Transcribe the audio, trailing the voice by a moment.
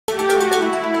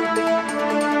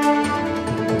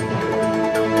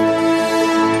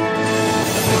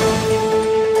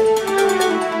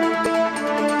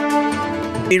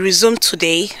We resumed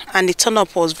today and the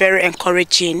turn-up was very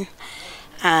encouraging,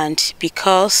 and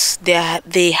because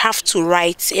they have to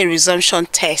write a resumption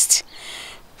test,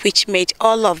 which made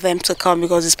all of them to come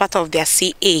because it's part of their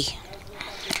CA.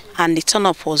 And the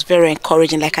turn-up was very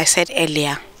encouraging, like I said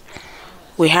earlier.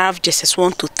 We have JSS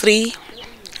 1 to 3,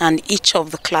 and each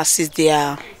of the classes, they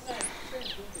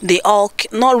all,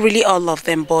 not really all of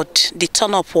them, but the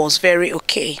turn-up was very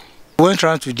okay. We went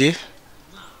around today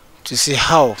to see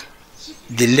how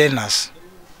the learners,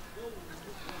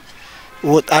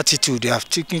 what attitude they have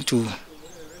taken to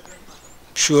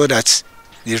sure that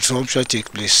the resumption takes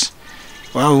place.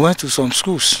 Well, we went to some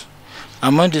schools.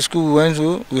 Among the schools we went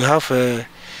to, we have a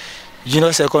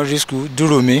junior secondary school,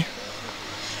 Durumi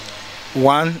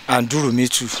 1 and Durumi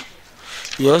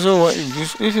 2. We also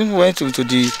even went to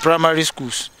the primary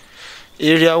schools,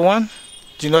 Area 1,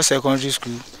 junior secondary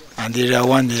school, and Area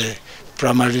 1, the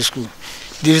primary school.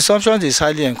 The resumption is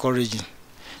highly encouraging,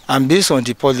 and based on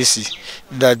the policy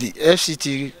that the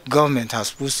FCT government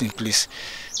has put in place,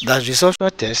 that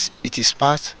resumption test, it is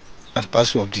part and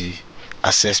parcel of the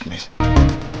assessment.